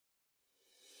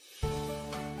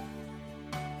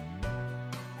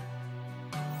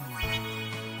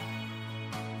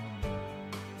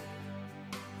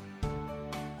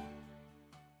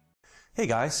Hey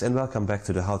guys, and welcome back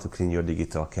to the How to Clean Your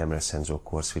Digital Camera Sensor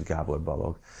course with Gábor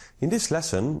Balog. In this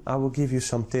lesson, I will give you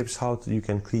some tips how you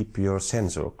can keep your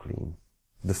sensor clean.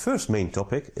 The first main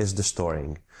topic is the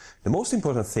storing. The most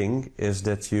important thing is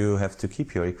that you have to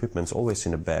keep your equipment always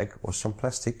in a bag or some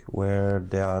plastic where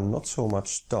there are not so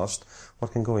much dust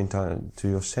what can go into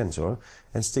your sensor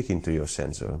and stick into your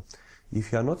sensor.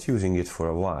 If you are not using it for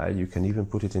a while, you can even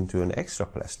put it into an extra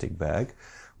plastic bag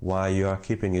while you are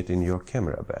keeping it in your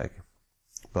camera bag.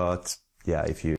 But yeah, if you